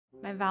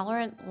My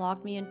Valorant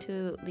locked me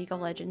into League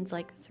of Legends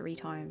like 3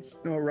 times.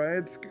 No,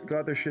 Riot's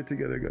got their shit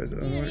together, guys. I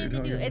don't know what you're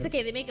talking about. It's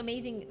okay. They make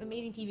amazing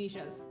TV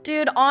shows.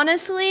 Dude,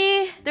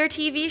 honestly, their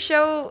TV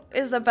show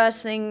is the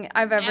best thing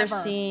I've ever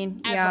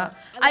seen. Ever. Yeah.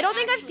 Like, I don't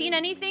think I've seen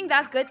anything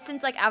that good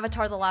since like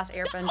Avatar: The Last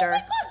Airbender. Oh my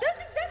god,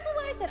 that's exactly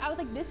what I said. I was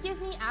like, this gives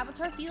me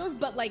Avatar feels,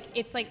 but like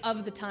it's like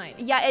of the time.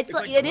 Yeah, it's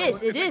like it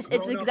is.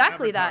 It's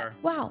exactly that.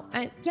 Wow.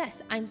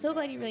 Yes, I'm so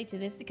glad you relate to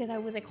this because I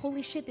was like,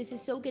 holy shit, this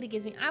is so good. It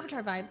gives me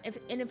Avatar vibes. If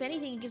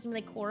anything, it gives me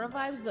like Korra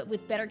vibes, but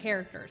with better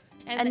characters.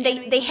 And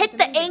they hit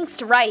the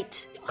angst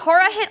right.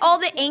 Korra hit all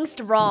the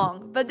angst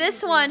wrong, but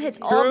this one hits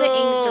all the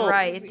angst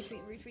right.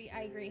 Retreat,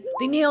 I agree.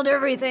 They nailed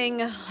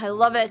everything. I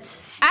love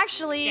it.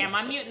 Actually,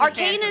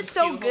 Arcane is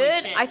so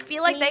good. I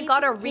feel like they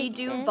gotta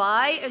redo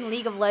Vi in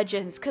League of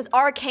Legends, cause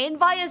Arcane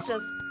Vi is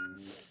just.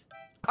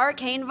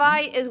 Arcane Vi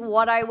is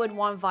what I would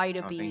want Vi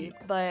to be,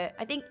 but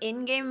I think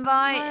in-game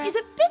Vi is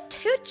a bit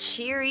too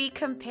cheery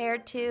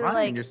compared to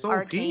Ryan, like so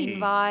Arcane gay.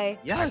 Vi.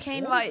 Yes,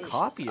 Arcane Vi is just,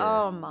 copier.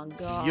 oh my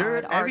god.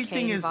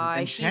 Everything Arcane is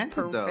Vi, she's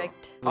enchanted though.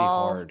 perfect. Really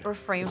I'll hard.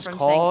 refrain It's from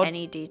called saying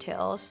any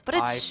details, but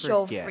it's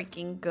so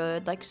freaking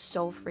good, like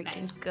so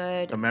freaking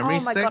good. The memory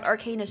oh my stick? god,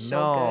 Arcane is so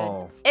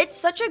No. good. It's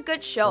such a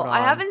good show. Hold I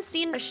on. haven't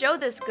seen a show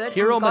this good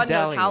Hero in God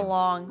knows how Medallion.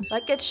 long.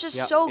 Like it's just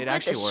Yep, so it good. The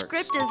actually works.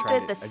 script I is tried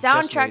good. it. The I just made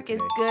soundtrack it is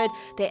today. good.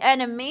 The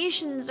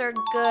animations are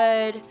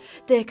good.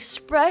 The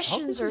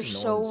expressions are there's no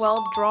so one's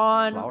well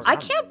drawn. flowers I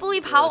on can't it.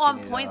 believe They're how looking on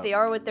it point up. they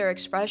are with their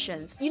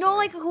expressions. You know,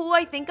 like who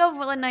I think of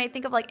when I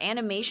think of like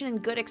animation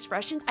and good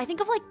expressions? I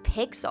think of like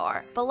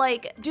Pixar. But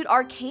like, dude,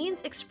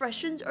 Arcane's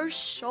expressions are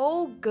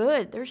so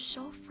good. They're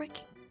so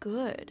freaking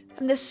good.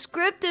 And the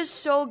script is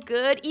so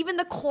good. Even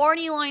the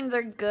corny lines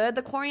are good.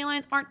 The corny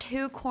lines aren't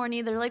too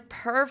corny. They're like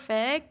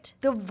perfect.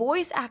 The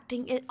voice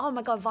acting is, oh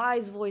my god,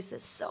 Vi's voice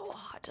is so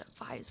hot.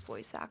 Vi's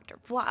voice actor.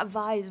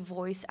 Vi's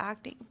voice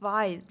acting.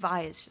 Vi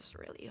is just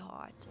really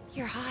hot.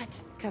 You're hot,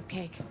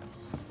 Cupcake.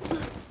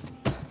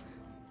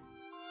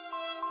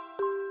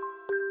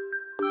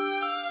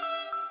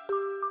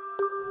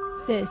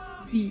 This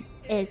beat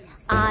is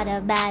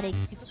automatic,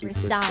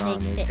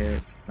 supersonic.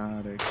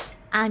 Hypnotic.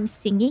 I'm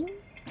singing.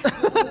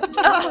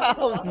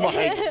 Oh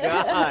my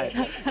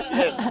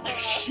god.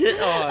 Shit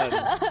on.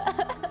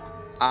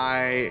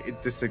 I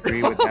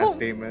disagree with that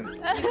statement.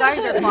 You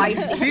guys are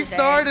feisty She today.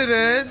 started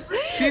it.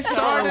 She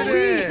started You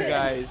it.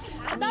 guys.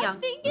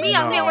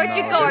 Myung, where'd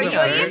you go? Are you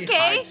There's a very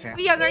high AFK? chance.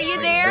 Myung, are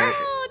you there?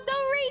 Oh,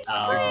 don't rage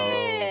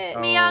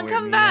quit. Myung,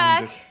 come wait,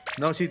 back.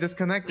 No, she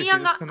disconnected. She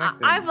Myung,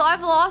 disconnected.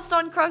 I've lost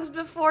on Krugs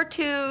before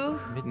too.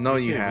 No,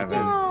 you haven't.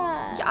 Yeah.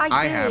 Yeah, I did.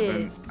 I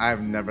haven't.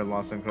 I've never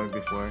lost on Crows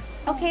before.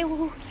 Okay, well,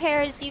 who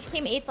cares? You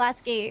came 8th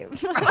last game.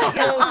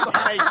 Oh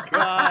my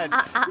god.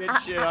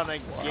 Get shit on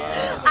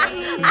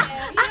again.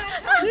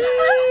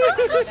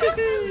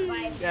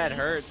 That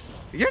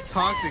hurts. You're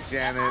toxic,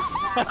 Janet.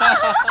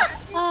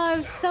 Oh,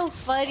 I'm so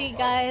funny,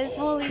 guys.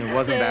 Holy shit. It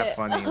wasn't that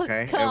funny,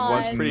 okay? It God.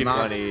 was Pretty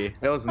not. funny.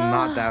 It was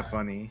not that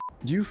funny.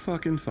 You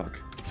fucking fuck.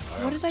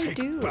 What did I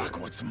do?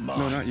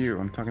 No, not you.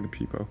 I'm talking to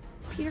Peepo.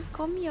 Peter,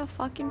 call me a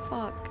fucking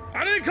fuck.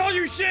 I didn't call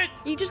you shit!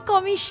 You just call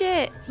me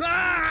shit.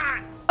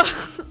 Ah!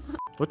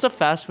 What's a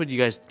fast food you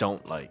guys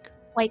don't like?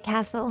 White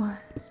Castle.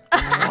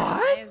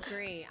 I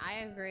agree.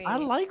 I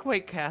like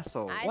White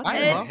Castle. What I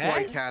the love heck?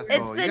 White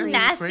Castle. It's You the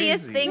guys are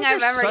nastiest crazy. thing You guys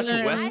I've are ever such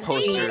eaten. West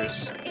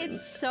Coasters.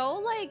 It's so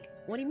like,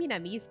 what do you mean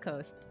I'm East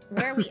Coast?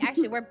 Where are we?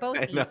 Actually, we're both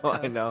I know, East Coast.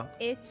 I know.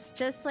 It's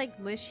just like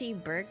mushy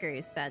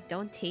burgers that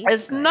don't taste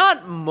It's good.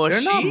 not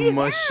mushy. They're not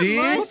mushy.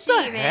 mushy,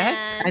 the heck?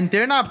 man. And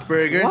they're not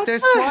burgers. What They're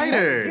the heck?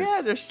 sliders.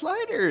 Yeah, they're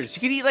sliders. You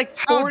can eat like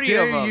How 40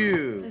 dare of them.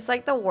 you? It's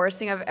like the worst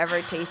thing I've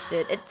ever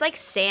tasted. It's like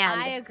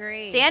sand. I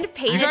agree. Sand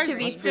painted guys to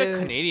be Must be a food.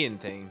 Canadian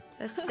thing.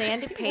 It's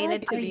sand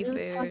painted to What are be you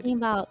food. talking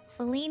about?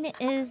 Celine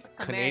is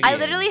Canadian. I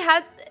literally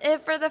had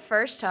it for the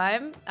first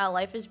time at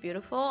Life is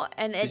Beautiful,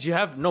 and it Did you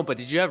have no? But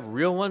did you have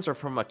real ones or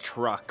from a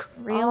truck?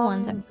 real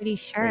ones, I'm pretty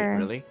sure. Wait,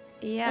 really?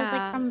 yeah. It was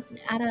like from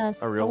at a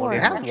store. real one? They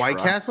have Truck. White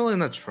Castle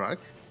in a truck?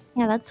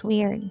 Yeah, that's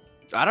weird.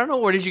 I don't know.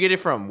 Where did you get it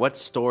from? What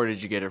store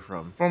did you get it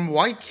from? From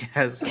White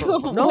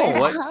Castle. No, Where?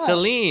 what?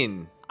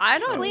 Celine. I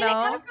don't Celine, I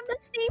got know. it from the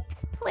same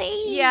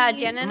place. Yeah,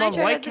 Jen and From I a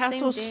tried White it the same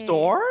Castle day.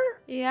 store?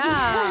 Yeah.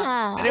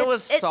 Yeah. And it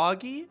was It-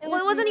 soggy?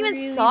 Well, it wasn't even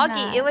really soggy.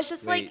 bad. It was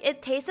just like Wait,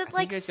 it tasted think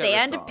like I got ripped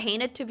sand off.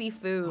 painted to be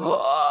food.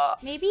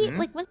 Maybe Hmm?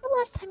 like when's the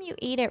last time you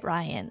ate it,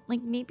 Ryan?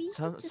 Like maybe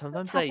Some- just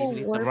sometimes a I couple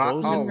eat the warts Ra-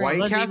 frozen oh, ones. White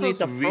Sometimes you eat Castle's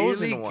the really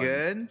frozen one.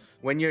 good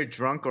when you're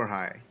drunk or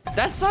high.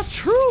 That's not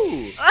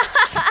true.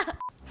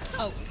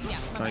 Oh, yeah.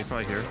 Oh, you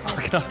probably hear.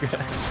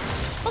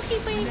 Okay,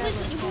 but it was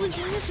in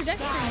the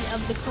trajectory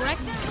of the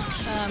correct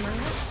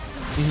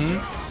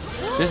Marina.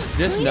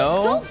 This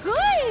no. So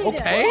good.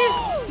 Okay.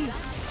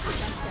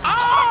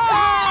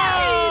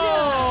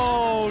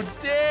 Oh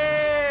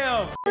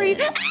damn!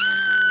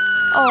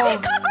 Oh,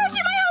 Cockroach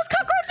in my house!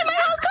 Cockroach in my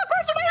house!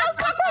 Cockroach in my house!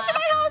 Cockroach in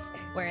my house!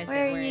 Where is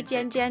Where it? are Where is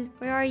Hey, Jen,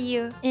 where are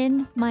you?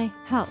 In my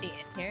house.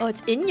 Oh,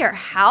 it's in your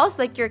house?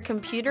 Like your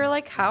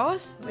computer-like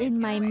house? In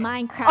my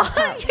Minecraft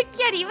house. You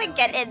can't even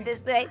get in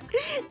this way.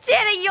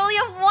 Janet, you only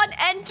have one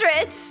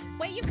entrance.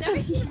 Wait, you've never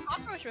seen a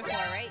cockroach before,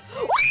 right?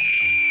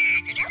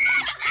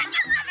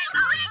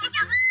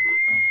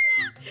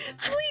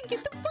 Celine,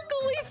 get the fuck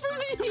away from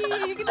me!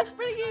 You're gonna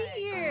bring it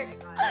here.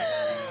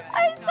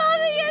 I saw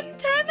the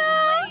antenna.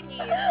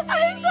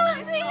 I saw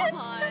the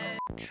antenna.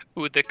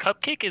 Ooh, the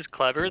cupcake is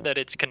clever that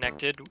it's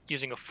connected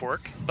using a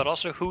fork, but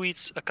also who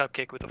eats a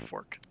cupcake with a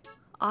fork?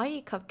 I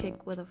eat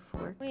cupcake with a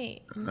fork.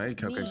 Wait. I eat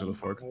cupcakes with a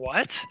fork.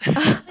 What?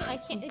 I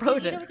can't. You Bro,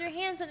 eat it with your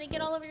hands and they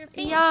get all over your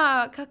face.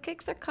 Yeah,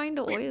 cupcakes are kind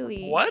of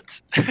oily. What?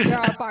 You're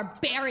a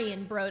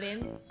barbarian,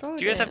 Broden. Broden.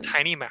 Do you guys have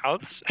tiny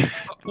mouths?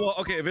 Well,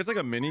 okay, if it's like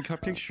a mini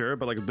cupcake, sure,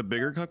 but like the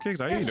bigger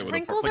cupcakes, I Yeah, eat it with a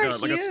sprinkles fork. are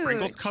Like a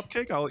sprinkles huge.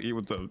 cupcake, I'll eat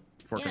with the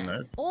fork in Yeah.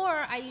 there. Or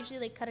I usually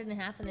like cut it in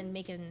half and then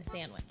make it in a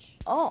sandwich.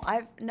 Oh,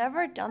 I've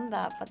never done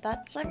that, but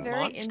that's a very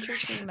Monsters.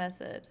 interesting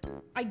method.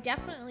 I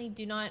definitely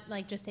do not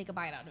like just take a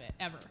bite out of it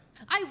ever.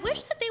 I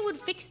wish that they would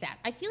fix that.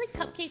 I feel like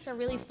cupcakes are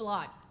really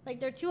flawed.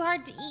 Like they're too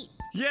hard to eat.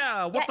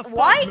 Yeah, what the fuck,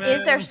 Why man?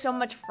 is there so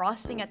much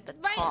frosting at the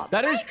Right. top?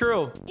 That is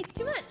true. It's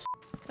too much.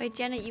 Wait,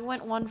 Janet, you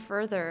went one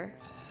further.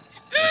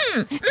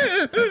 Did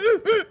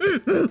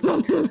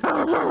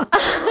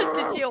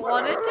you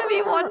want it to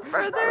be one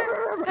further?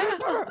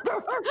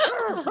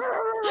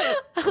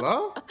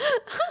 Hello?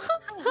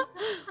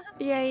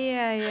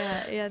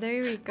 Yeah,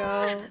 there we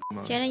go.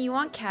 Janet, you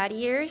want cat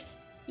ears?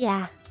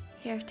 Yeah.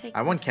 Here, take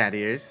I want this. cat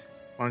ears.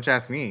 Why don't you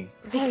ask me?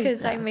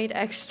 Because I made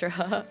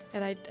extra.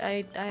 And I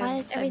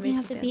Why does I everything made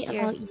have to them be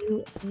here. about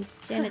you?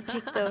 Janet,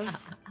 take those.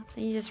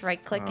 Then you just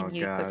right click Oh, and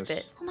you equip gosh.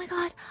 it. Oh my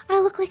god, I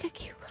look like a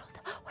cute little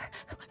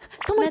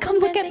Someone come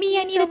look at thank me,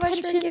 you I need so much for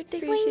attention. gifting.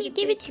 Celine, you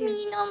give it to Thank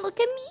you. me, don't look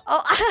at me.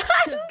 Oh,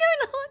 I'm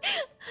gonna look.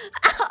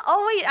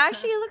 Oh wait,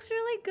 actually it looks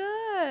really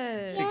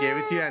good. She gave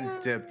it to you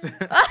and dipped. She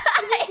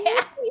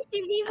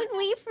didn't even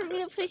wait for me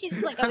to push. She's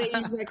just like, okay, you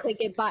just gonna click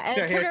it, bye. And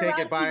Yeah, here, turn take around,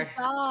 it, bye. she's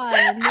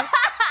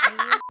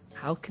gone.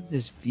 How can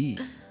this be?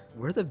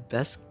 We're the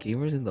best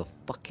gamers in the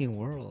fucking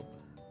world.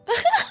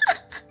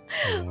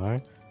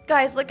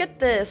 Guys, look at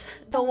this.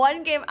 The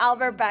one game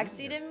Albert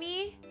backseated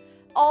me.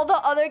 All the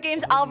other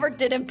games Albert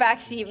didn't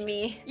backseat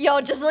me. Yo,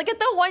 just look at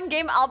the one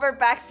game Albert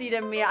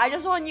backseated me. I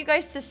just want you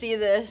guys to see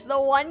this. The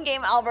one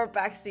game Albert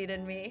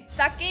backseated me.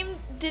 That game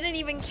didn't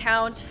even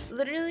count.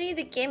 Literally,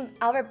 the game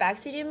Albert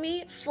backseated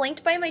me,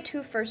 flanked by my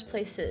 2 first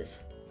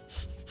places.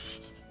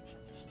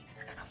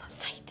 I'm a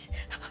fight,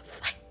 Albert.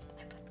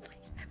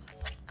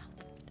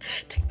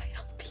 Take my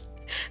LP.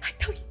 I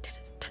know you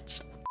didn't touch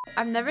it.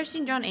 I've never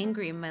seen John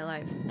angry in my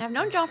life. I've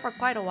known John for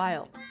quite a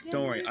while.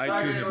 Don't worry, I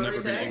too have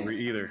never been angry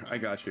either. I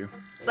got you.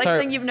 It's like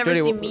saying you've never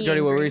seen me Jody,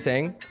 what were angry. you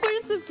saying?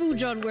 Where's the food,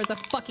 John? Where's the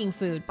fucking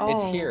food? Oh.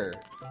 It's here.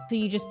 So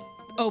you just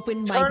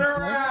opened my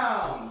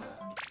door?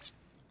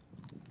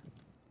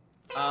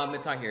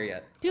 It's not here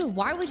yet. Dude,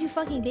 why would you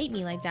fucking bait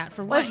me like that?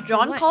 For what? Was For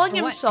John what? calling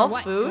For what? himself For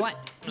what? food? For what?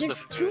 Where's There's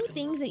the two food?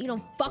 things that you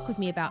don't fuck with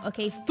me about,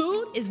 okay?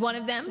 Food is one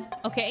of them,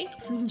 okay?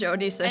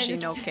 Jody says she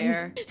And no it's-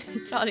 care.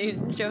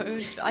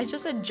 I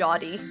just said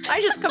Jody.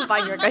 I just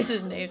combined your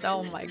guys' names.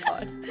 Oh my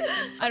god.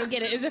 I don't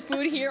get it. Is it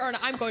food here or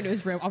not? I'm going to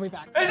his room. I'll be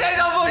back. It's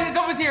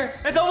almost here.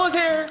 It's almost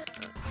here.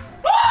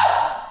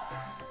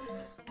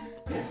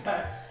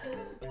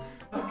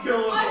 I'll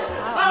kill him.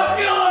 I'll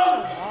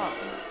kill him.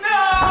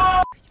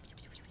 No.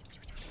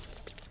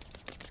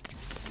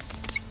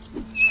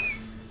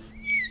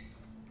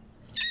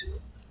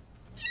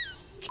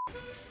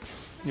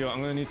 Yo,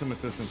 I'm gonna need some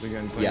assistance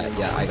again. so Yeah,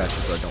 I got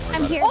you, bro. Don't worry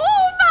I'm about here.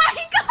 Oh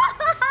my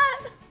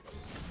god!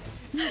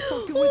 You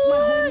fucking with my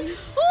homie?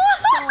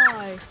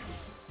 Why?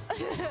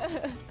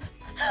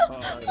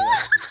 Oh,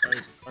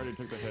 I already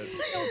took the hit.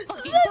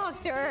 Fucking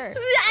doctor.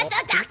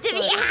 Talk to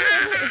me!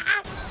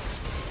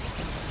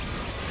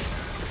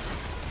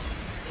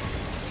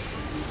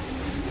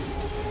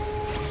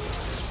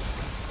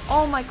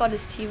 Oh my god,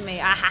 his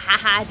teammate. Ah ha ha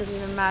ha, it doesn't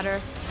even matter.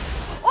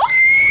 Oh!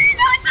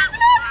 No, it does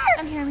matter!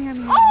 I'm here, I'm here, I'm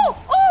here. Oh!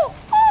 Oh!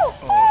 Oh!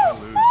 Oh,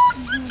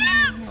 I lose.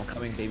 I'm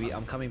coming, baby.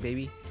 I'm coming,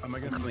 baby. Am I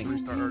gonna coming.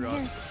 restart our god?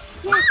 I'm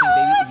coming,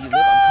 baby. If you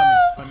live,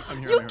 I'm I'm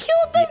here. You I'm here.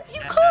 killed the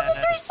You killed the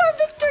 3-star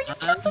Victor! You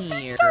killed the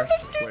I'm here. 3-star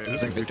Victor! Wait, coming.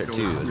 this Like is Victor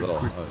Victor 2 as too. well.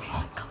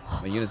 Oh,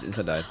 my unit's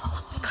inside died.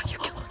 Oh my god, you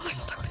killed the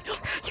 3-star Victor!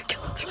 You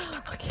killed the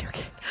 3-star Victor!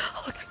 Okay.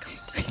 Oh my god.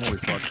 Holy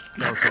fuck,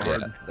 that was so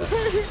hard.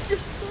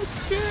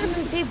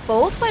 Dude, they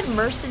both went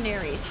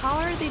mercenaries. How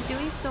are they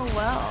doing so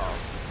well?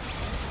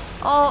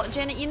 Oh,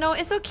 Janet, you know,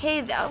 it's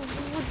okay.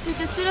 Dude,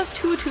 this dude has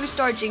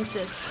 2-star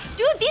jinxes.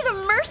 Dude, these are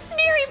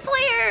mercenary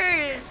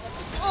players!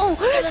 Oh,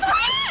 I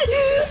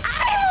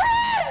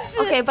lived!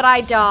 Okay, but I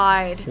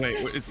died. Wait,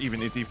 it's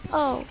even. It's even.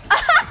 Oh.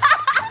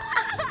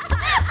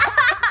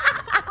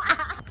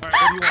 Alright, what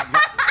do you want?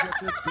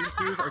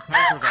 Objectives, or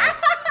time survive?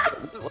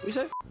 What do you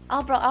say?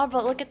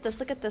 Albert, look at this,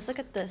 look at this, look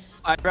at this.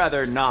 I'd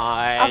rather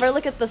not. Albert,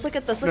 look at this, look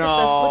at this, look at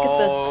this, look at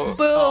this.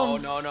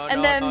 Boom! No,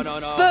 and then no.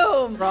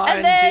 boom! Run,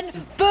 and then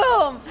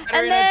boom! Better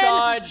And in a then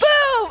dodge.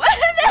 boom!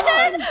 And then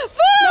Run. boom!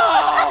 No.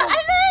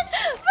 And then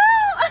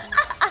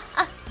boom!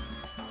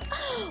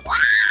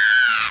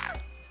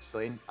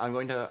 I'm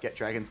going to get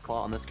Dragon's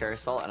Claw on this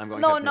carousel, and I'm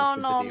going No, to no,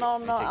 administer no, the no,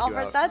 and no, take you Albert,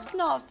 out. that's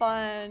not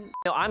fun.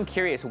 No, I'm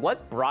curious,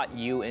 what brought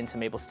you into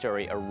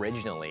MapleStory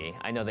originally?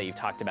 I know that you've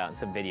talked about in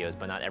some videos,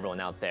 but not everyone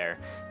out there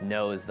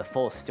knows the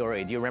full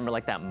story. Do you remember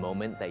like that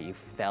moment that you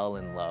fell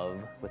in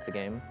love with the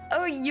game?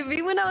 Oh, you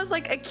mean when I was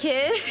like a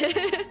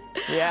kid?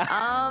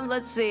 Yeah.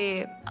 Let's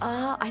see.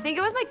 I think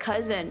it was my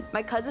cousin.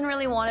 My cousin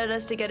really wanted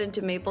us to get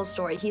into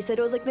MapleStory. He said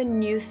it was like the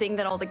new thing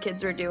that all the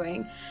kids were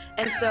doing.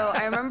 And so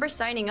I remember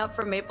signing up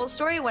for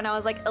MapleStory when I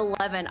was like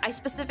 11. I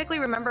specifically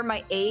remember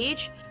my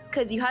age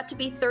because you had to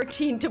be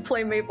 13 to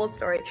play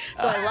MapleStory.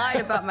 So I lied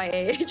about my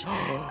age.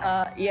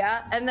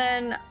 Yeah, and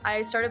then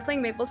I started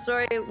playing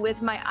MapleStory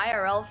with my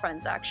IRL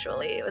friends,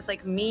 actually. It was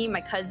like me,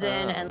 my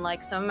cousin, and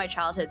like some of my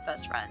childhood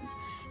best friends.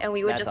 And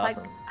we would That's just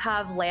awesome. like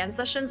have LAN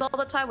sessions all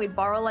the time. We'd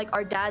borrow like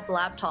our dad's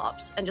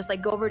laptops and just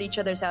like go over to each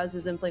other's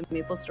houses and play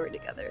MapleStory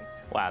together.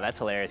 Wow, that's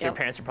hilarious. Your Yep.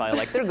 parents are probably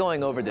like, they're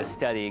going over to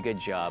study, good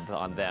job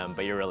on them,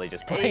 but you're really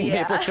just playing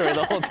Yeah. MapleStory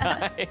the whole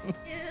time.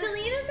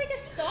 Selena's like a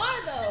star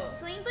though.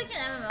 Selene's like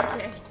an MMO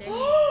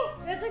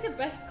character. That's like the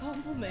best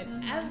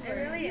compliment ever. It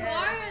really you is.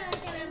 are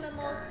like an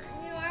MMO.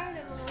 You are an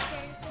MMO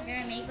character. You're a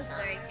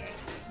MapleStory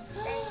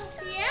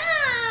character.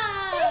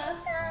 Yeah.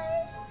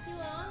 You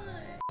are.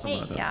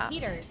 Hey, Yeah.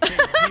 Peter. Hey,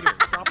 Peter,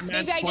 stop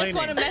Maybe I just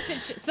want to mansplaining.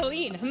 message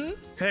Celine.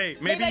 Hey,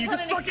 Maybe maybe I you put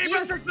can an fucking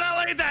excuse.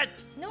 personality that.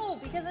 No,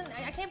 because then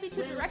I can't be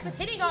too direct with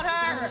hitting on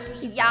her.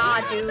 Yeah,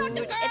 Talk to dude. girls,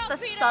 It's the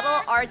Peter.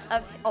 subtle arts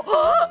of.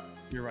 Oh.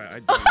 You're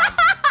right.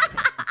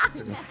 I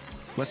don't know.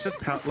 let's just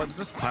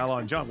pile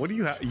on John. What do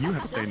you have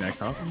to say next,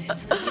 huh?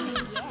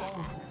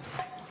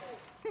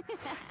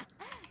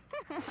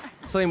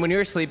 Celine, when you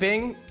were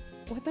sleeping,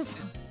 What the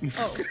f-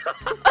 Oh.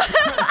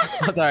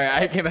 oh, sorry,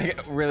 I came back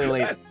really late.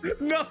 That's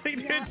nothing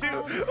to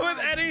do with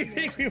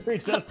anything we were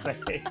just saying.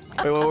 Wait,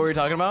 what were we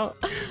talking about?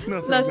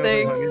 Nothing.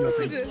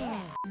 Nothing.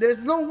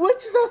 There's no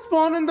witches that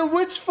spawn in the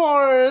witch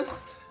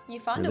forest. You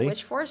found a Really?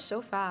 witch forest so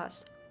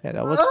fast. Yeah,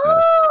 that was fast.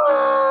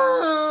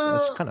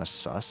 That's Ah! kind of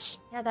sus.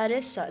 Yeah, that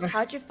is sus.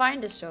 How'd you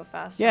find it so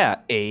fast? Yeah,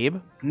 Abe.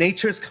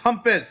 Nature's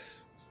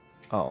compass.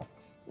 Oh.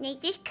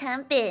 Nature's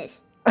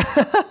compass.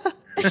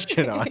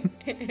 Shit on.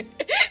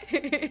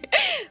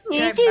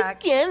 Right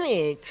back.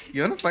 You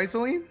wanna fight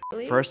Celine?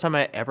 First time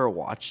I ever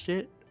watched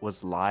it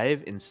was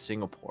live in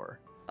Singapore.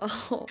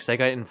 Oh. Because I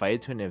got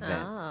invited to an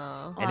event.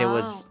 Oh. And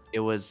it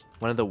was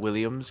one of the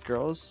Williams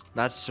girls,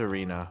 not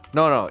Serena.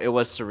 No, it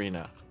was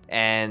Serena.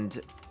 And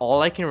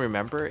all I can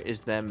remember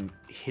is them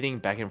hitting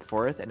back and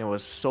forth, and it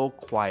was so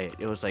quiet.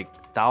 It was like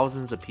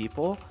thousands of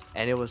people,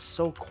 and it was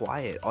so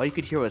quiet. All you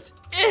could hear was,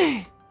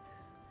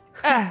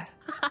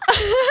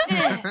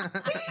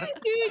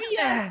 Dude,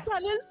 yeah.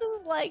 Tennis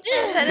is like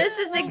Tennis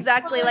is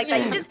exactly like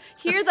that. You just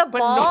hear the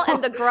ball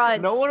and the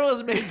grunts. no one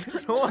was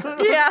making, no one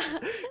was Yeah.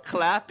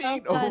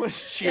 clapping, no one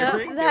was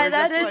cheering. Yep, They were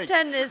that just is like-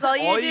 tennis. All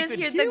you do is could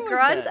hear the was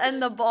grunts that.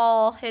 and the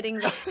ball hitting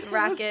the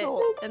racket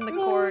so- in the it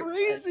was court.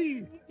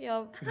 crazy.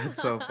 Yep.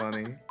 That's so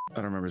funny. I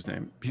don't remember his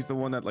name. He's the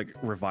one that like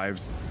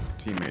revives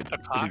teammates.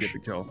 Did Akash? you get the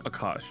kill?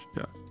 Akash.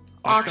 Yeah.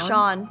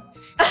 Akshan.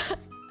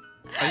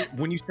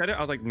 When you said it, I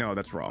was like, no,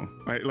 that's wrong.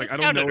 I don't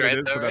sounded know what right, it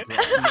is, though, but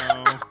that's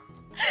wrong. No.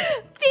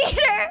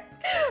 Peter,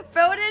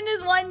 Broden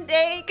is one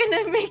day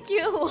gonna make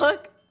you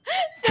look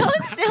so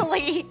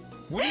silly.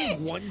 What do you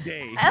mean one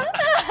day?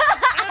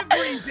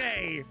 Every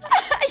day.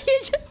 You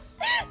just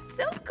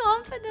so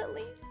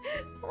confidently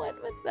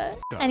went with that.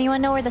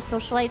 Anyone know where the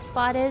socialite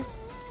spot is?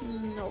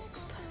 Nope.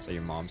 Is that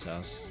your mom's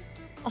house?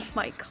 Oh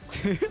my god.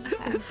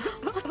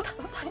 What the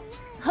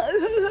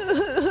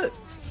fuck?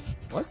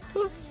 What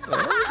the fuck?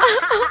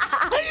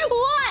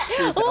 What?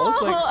 Dude, that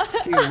was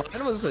like, dude,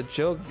 mine was a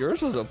joke.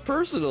 Yours was a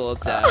personal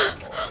attack.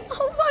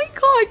 Oh my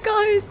god,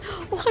 guys.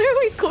 Why are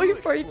we going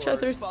for each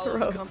other's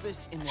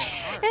throats?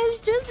 It's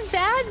just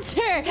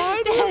banter.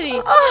 Daddy.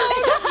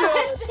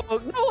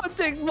 No one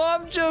takes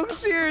mom jokes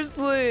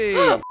seriously.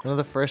 One of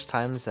the first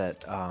times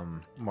that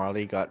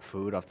Marley got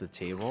food off the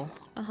table,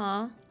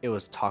 Uh-huh. it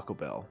was Taco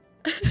Bell.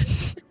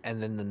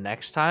 And then the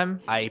next time,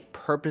 I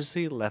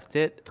purposely left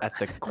it at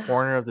the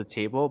corner of the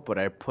table, but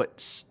I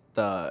put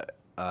the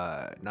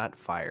not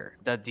fire,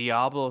 the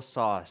Diablo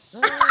sauce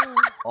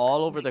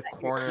all over the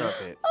corner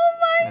of it. Oh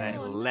my And I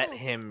let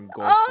him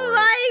go Oh for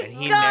my it. And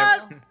he God.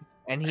 never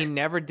and he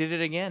never did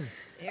it again.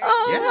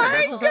 Oh Yeah, my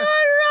that's god, what's up.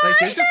 Like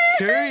they're Ryan! just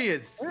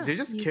curious. They're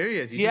just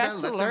curious. You He just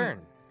has gotta to let them- learn.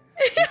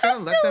 You just gotta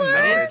let them know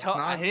I didn't it's tell,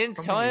 not I didn't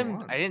something tell you him.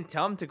 want. I didn't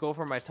tell him to go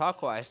for my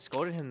taco. I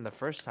scolded him the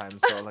first time.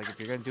 So like, if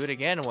you're gonna do it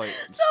again, well,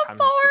 it's The time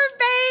poor it's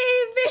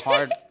baby.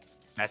 hard.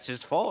 That's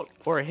his fault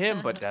for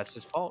him, but that's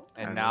his fault.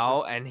 And And now,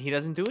 that's just- and he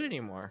doesn't do it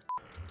anymore.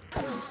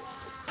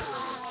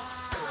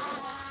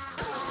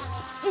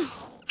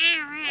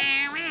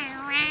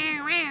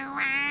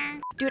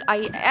 Dude,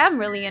 I am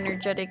really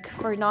energetic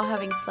for not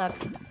having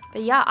slept.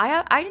 But yeah,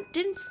 I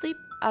didn't sleep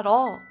at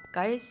all,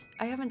 guys.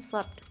 I haven't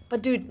slept.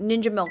 But dude,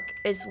 Ninja Milk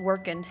is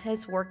working.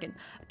 It's working.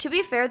 To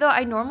be fair though,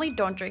 I normally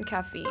don't drink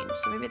caffeine,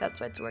 so maybe that's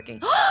why it's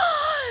working.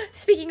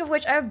 Speaking of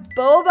which, I have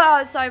boba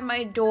outside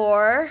my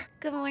door.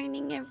 Good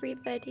morning,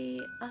 everybody.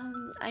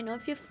 I know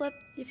if you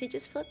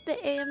just flip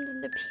the AMs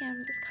and the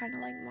PMs, it's kind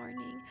of like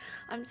morning.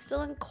 I'm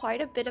still in quite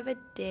a bit of a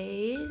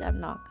daze, I'm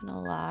not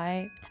gonna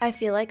lie. I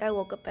feel like I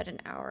woke up at an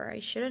hour I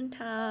shouldn't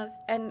have.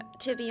 And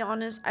to be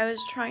honest, I was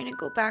trying to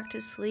go back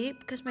to sleep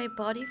because my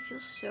body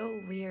feels so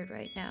weird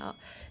right now.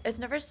 It's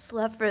never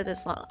slept for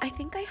this long. I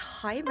think I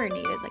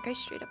hibernated, like I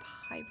straight up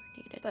hibernated.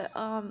 But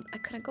I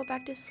couldn't go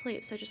back to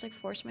sleep, so I just like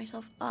forced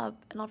myself up,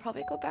 and I'll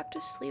probably go back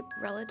to sleep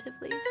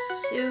relatively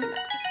soon, I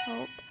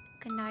hope.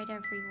 Good night,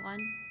 everyone.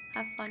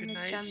 Have fun Good with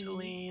night, Jummy.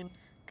 Celine.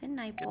 Good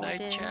night, Good Borden.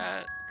 night,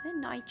 chat. Good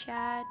night,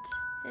 chat.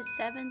 It's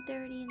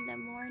 7:30 in the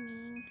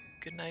morning.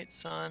 Good night,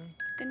 son.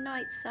 Good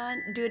night,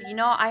 son. Dude, you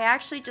know, I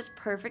actually just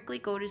perfectly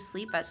go to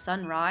sleep at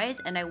sunrise,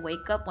 and I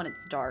wake up when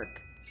it's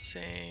dark.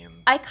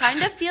 Same. I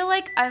kind of feel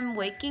like I'm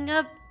waking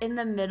up in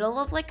the middle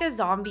of like a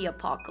zombie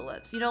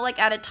apocalypse. You know, like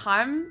at a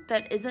time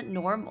that isn't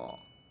normal.